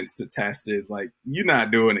experiments to test it, like you're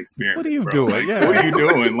not doing experiments. What are you Like, doing? what are you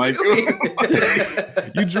doing? Like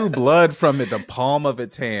you drew blood from the palm of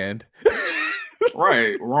its hand.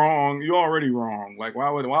 Right, wrong. You're already wrong. Like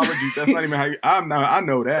why would you? That's not even how you. I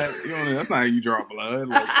know that. That's not how you draw blood.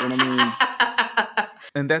 Like, you know what I mean?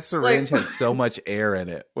 And that syringe had so much air in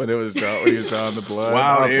it when he was drawing the blood.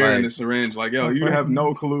 Wild air in the syringe. Like, yo, you have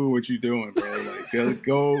no clue what you're doing, bro. Like,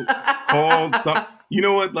 go call some. You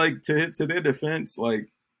know what? Like, to their defense, like,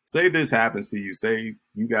 say this happens to you. Say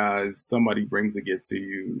you guys, somebody brings a gift to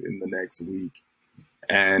you in the next week,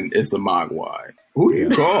 and it's a Mogwai. Who do you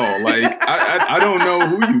call? Like, I don't know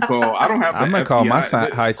who you call. I don't have. I'm gonna call my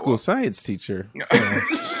high school science teacher.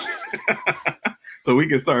 So we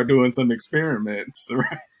can start doing some experiments,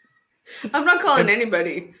 right? I'm not calling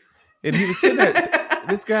anybody. And he was sitting there.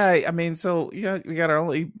 This guy, so we got our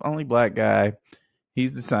only black guy.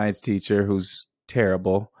 He's the science teacher who's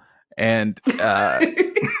terrible. And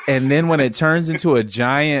and then when it turns into a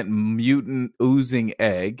giant mutant oozing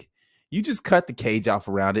egg, you just cut the cage off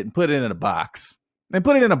around it and put it in a box. I'm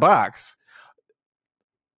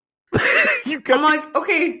like,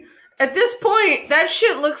 okay. At this point, that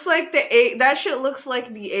shit looks like the egg. That shit looks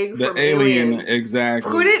like the egg from Alien.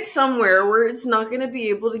 Exactly. Put it somewhere where it's not going to be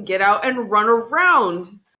able to get out and run around.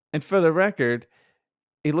 And for the record,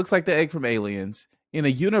 it looks like the egg from Aliens in a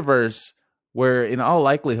universe where in all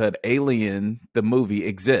likelihood, Alien, the movie,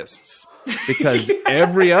 exists because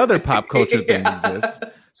every other pop culture thing exists.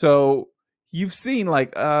 So you've seen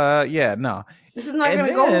like, no. This is not going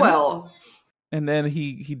to go well. And then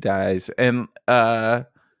he dies. And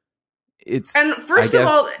it's... And first of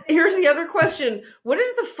all, here's the other question. What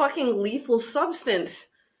is the fucking lethal substance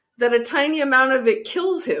that a tiny amount of it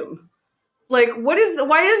kills him? Like, why is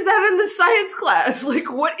that in the science class?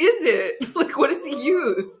 Like, what is it? Like, what does he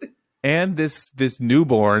use? And this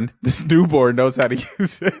newborn knows how to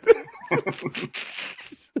use it.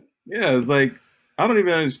 Yeah, it's like, I don't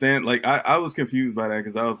even understand. Like, I was confused by that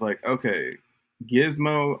because I was like, okay,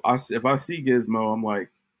 Gizmo, if I see Gizmo, I'm like,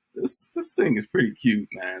 this thing is pretty cute,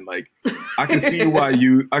 man. Like, I can see why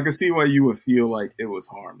you would feel like it was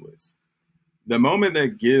harmless. The moment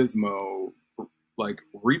that Gizmo like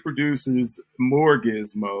reproduces more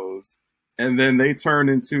Gizmos, and then they turn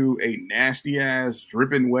into a nasty ass,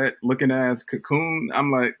 dripping wet looking ass cocoon,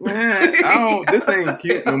 I'm like, man, this ain't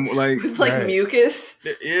cute no more. Like, it's like mucus.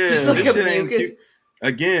 Yeah, just like a mucus.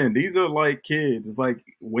 Again, these are like kids. It's like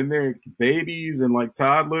when they're babies and like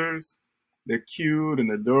toddlers, they're cute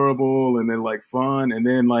and adorable and they're like fun, and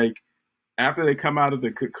then like after they come out of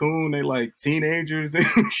the cocoon, they like teenagers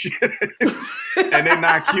and shit, and they're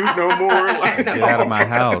not cute no more. Like, get out of my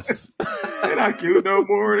house. They're not cute no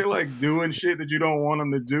more. They're like doing shit that you don't want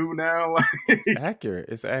them to do now. It's accurate.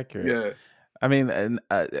 It's accurate. Yeah. I mean,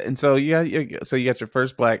 and so you got your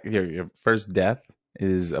first your first death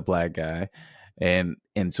is a black guy, and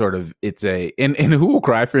sort of it's and who will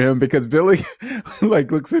cry for him, because Billy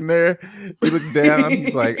like looks in there, he looks down,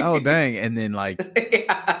 he's like, oh dang, and then like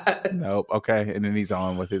nope, okay, and then he's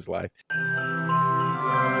on with his life.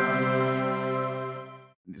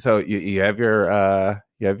 So you have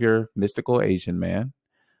your mystical Asian man,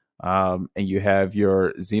 and you have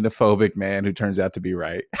your xenophobic man who turns out to be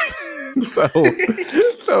right. so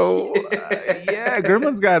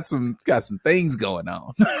Gremlins got some things going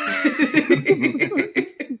on.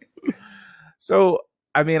 So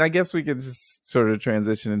I mean, I guess we could just sort of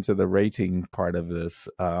transition into the rating part of this.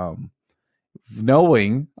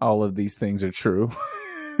 Knowing all of these things are true,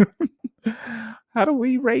 how do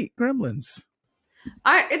we rate Gremlins?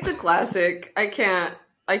 It's a classic. I can't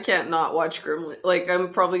not watch Gremlins. Like,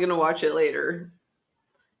 I'm probably gonna watch it later.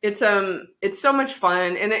 It's so much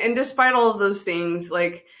fun, and despite all of those things,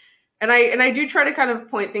 like, and I do try to kind of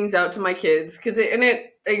point things out to my kids, because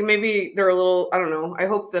like, maybe they're a little, I don't know. I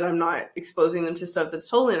hope that I'm not exposing them to stuff that's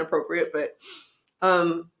totally inappropriate, but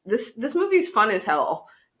this movie's fun as hell,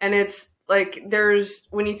 and it's like,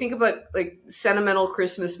 when you think about like sentimental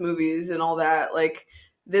Christmas movies and all that, like,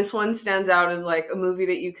 this one stands out as like a movie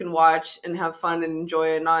that you can watch and have fun and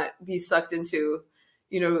enjoy and not be sucked into,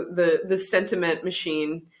 the sentiment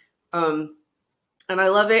machine. And I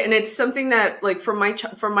love it. And it's something that, like, from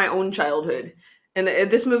my own childhood. And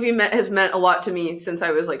this movie has meant a lot to me since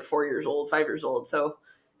I was like 5 years old. So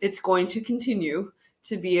it's going to continue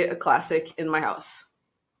to be a classic in my house.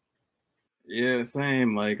 Yeah,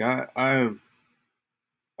 same. Like, I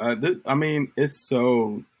mean, it's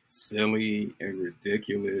so silly and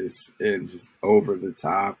ridiculous and just over the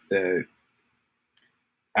top that,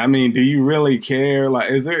 I mean, do you really care? Like,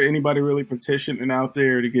 is there anybody really petitioning out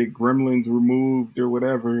there to get Gremlins removed or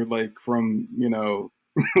whatever, like, from,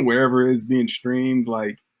 wherever it's being streamed?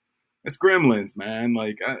 Like, it's Gremlins, man.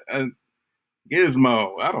 Like,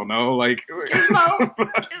 Gizmo, I don't know, like,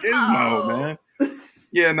 Gizmo, man.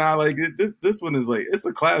 Yeah, like, this one is like, it's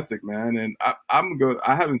a classic, man. And I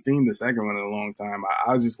haven't seen the second one in a long time.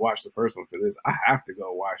 I just watched the first one for this. I have to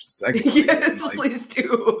go watch the second one. Yes, like, please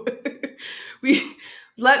do.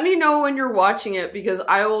 Let me know when you're watching it, because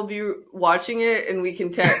I will be watching it and we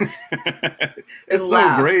can text. It's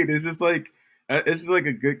so great. It's just like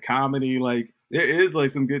a good comedy. Like, there is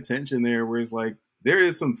like some good tension there, where it's like there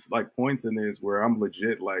is some like points in this where I'm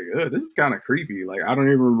legit like, this is kind of creepy. Like, I don't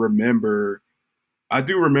even remember. I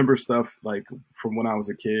do remember stuff like from when I was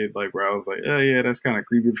a kid, like where I was like, oh yeah, that's kind of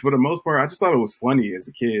creepy. For the most part, I just thought it was funny as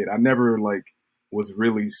a kid. I never like was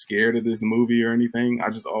really scared of this movie or anything. I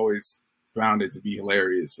just always found it to be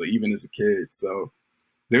hilarious. So even as a kid, so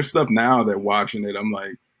there's stuff now that watching it, I'm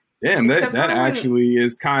like, damn, that actually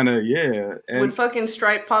is kind of, yeah. And when fucking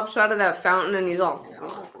Stripe pops out of that fountain and he's all,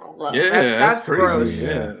 yeah, that's gross.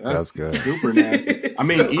 Yeah, that's good. Super nasty. I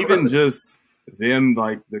mean, so even gross. Just them,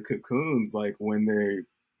 like the cocoons, like when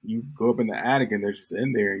you go up in the attic and they're just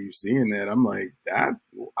in there and you're seeing that, I'm like, that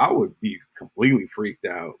I would be completely freaked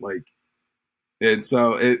out. Like, and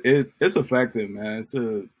so it's effective, man.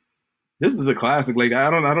 This is a classic. Like,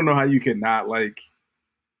 I don't know how you could not like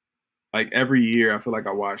like every year, I feel like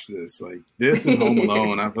I watch this. Like this and Home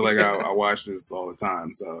Alone, I feel like I watch this all the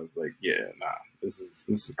time. So I was like, yeah, nah, this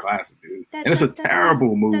is a classic, dude. And it's a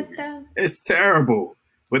terrible movie. It's terrible,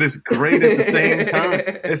 but it's great at the same time.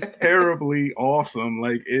 It's terribly awesome.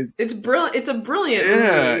 Like it's brilliant. It's a brilliant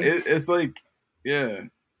movie. It's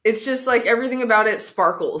It's just like everything about it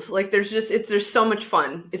sparkles. Like there's so much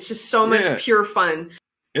fun. It's just so much pure fun.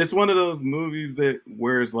 It's one of those movies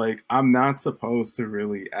where it's like, I'm not supposed to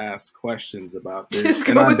really ask questions about this.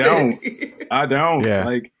 And I don't. Yeah.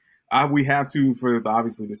 Like, we have to for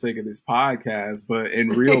obviously the sake of this podcast, but in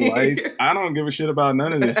real life, I don't give a shit about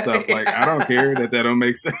none of this stuff. Like, I don't care that don't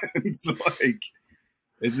make sense. Like,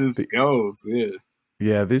 it just goes. Yeah.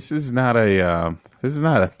 Yeah, this is not a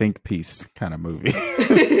think piece kind of movie.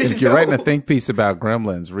 If you're writing a think piece about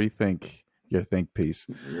Gremlins, rethink your think piece.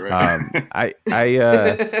 Right. I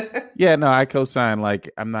co-sign. Like,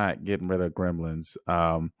 I'm not getting rid of Gremlins.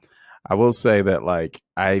 I will say that, like,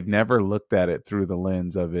 I've never looked at it through the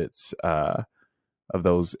lens of its of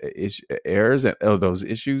those errors and those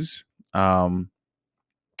issues. And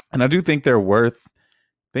I do think they're worth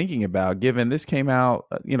thinking about, given this came out,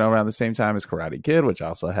 around the same time as Karate Kid, which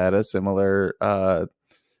also had a similar,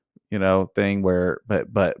 thing where,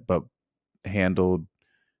 but handled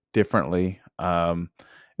differently. And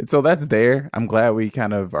so that's there. I'm glad we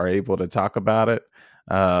kind of are able to talk about it.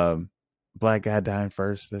 Black guy dying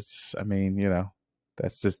first. That's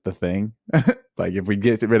just the thing. Like, if we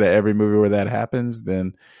get rid of every movie where that happens,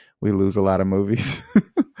 then we lose a lot of movies.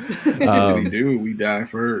 We do. We die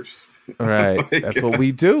first. Right. That's what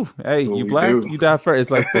we do. Hey, you black, you die first.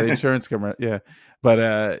 It's like the insurance commercial. Yeah.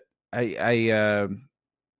 But I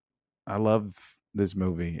love this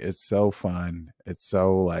movie. It's so fun. It's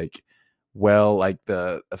so like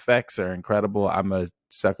the effects are incredible. I'm a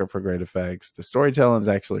sucker for great effects. The storytelling is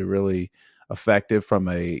actually really effective from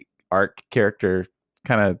a arc character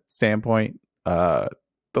kind of standpoint. The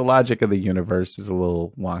logic of the universe is a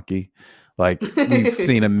little wonky. Like, we've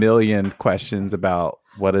seen a million questions about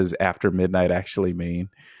what does after midnight actually mean?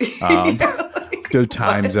 Do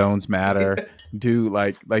time zones matter? Do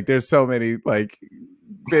like there's so many like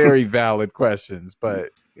very valid questions, but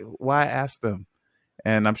why ask them?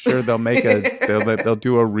 And I'm sure they'll make they'll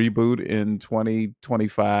do a reboot in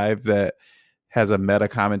 2025 that has a meta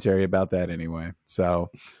commentary about that anyway. So,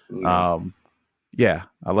 yeah,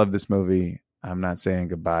 I love this movie. I'm not saying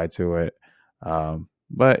goodbye to it.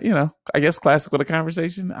 But, I guess classic with a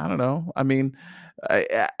conversation. I don't know. I mean,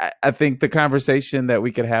 I think the conversation that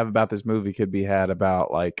we could have about this movie could be had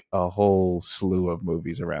about like a whole slew of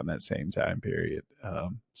movies around that same time period.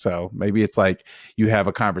 So maybe it's like you have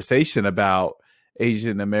a conversation about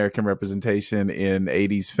Asian American representation in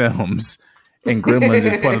 80s films, and Gremlins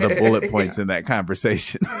is one of the bullet points in that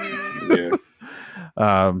conversation.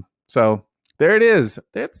 Yeah. So there it is.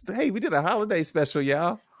 Hey, we did a holiday special,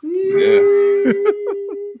 y'all. Yeah.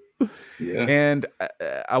 Yeah. And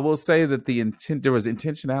I will say that there was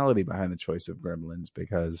intentionality behind the choice of Gremlins,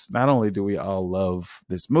 because not only do we all love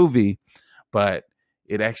this movie, but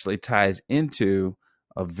it actually ties into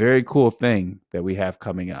a very cool thing that we have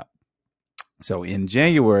coming up. So in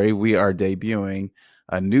January, we are debuting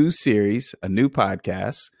a new series, a new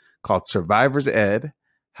podcast called Survivor's Ed: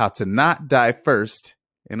 How to Not Die First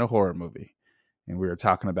in a Horror Movie. And we were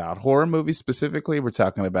talking about horror movies specifically. We're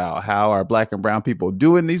talking about how our Black and brown people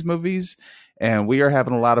do in these movies. And we are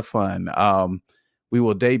having a lot of fun. We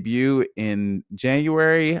will debut in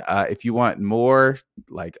January. If you want more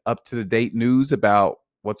like up-to-the-date news about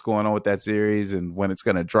what's going on with that series and when it's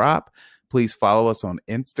going to drop, please follow us on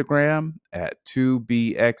Instagram at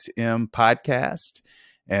 2BXM Podcast.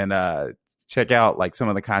 And check out like some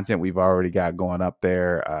of the content we've already got going up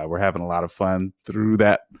there. We're having a lot of fun through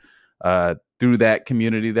that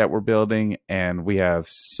community that we're building, and we have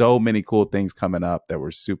so many cool things coming up that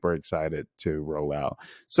we're super excited to roll out.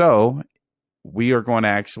 So we are going to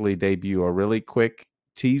actually debut a really quick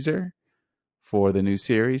teaser for the new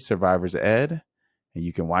series, Survivor's Ed, and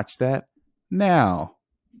you can watch that now.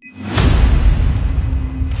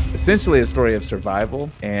 Essentially a story of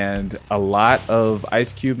survival and a lot of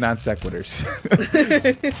Ice Cube non sequiturs.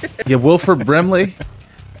 Yeah, Wilford Brimley.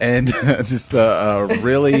 And just a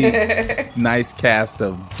really nice cast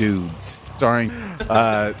of dudes, starring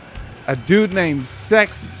a dude named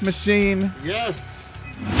Sex Machine. Yes.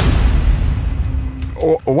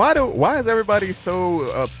 Why is everybody so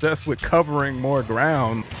obsessed with covering more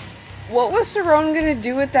ground? What was Cerrone gonna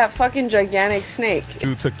do with that fucking gigantic snake?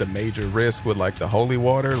 You took the major risk with like the holy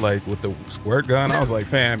water, like with the squirt gun. I was like,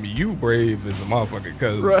 fam, you brave as a motherfucker,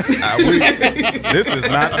 because this is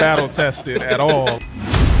not battle tested at all.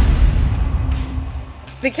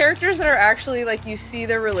 The characters that are actually, like, you see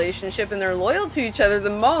their relationship and they're loyal to each other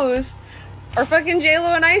the most are fucking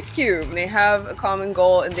J-Lo and Ice Cube. They have a common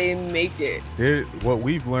goal and they make it. What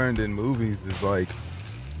we've learned in movies is, like,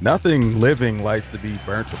 nothing living likes to be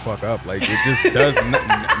burnt the fuck up. Like, it just does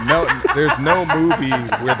no, there's no movie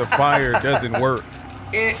where the fire doesn't work.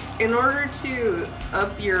 In order to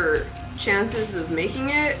up your chances of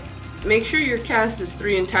making it, make sure your cast is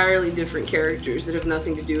 3 entirely different characters that have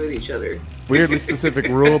nothing to do with each other. Weirdly specific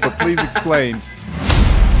rule, but please explain.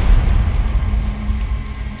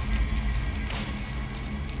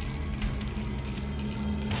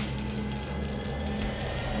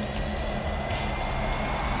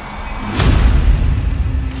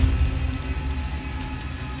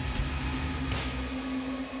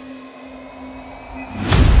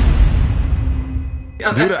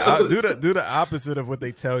 Do the opposite of what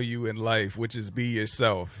they tell you in life, which is be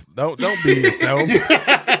yourself. Don't be yourself.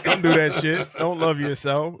 Don't do that shit. Don't love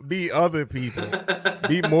yourself. Be other people.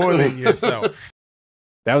 Be more than yourself.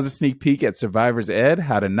 That was a sneak peek at Survivor's Ed,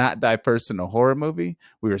 How to Not Die First in a Horror Movie.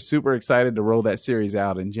 We were super excited to roll that series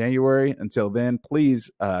out in January. Until then,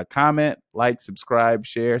 please comment, like, subscribe,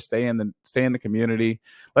 share, stay in the community.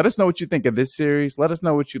 Let us know what you think of this series. Let us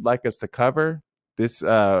know what you'd like us to cover.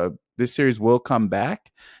 This series will come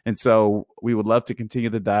back, and so we would love to continue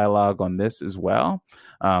the dialogue on this as well.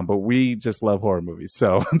 But we just love horror movies,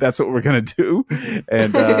 so that's what we're going to do.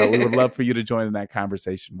 And we would love for you to join in that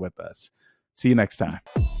conversation with us. See you next time.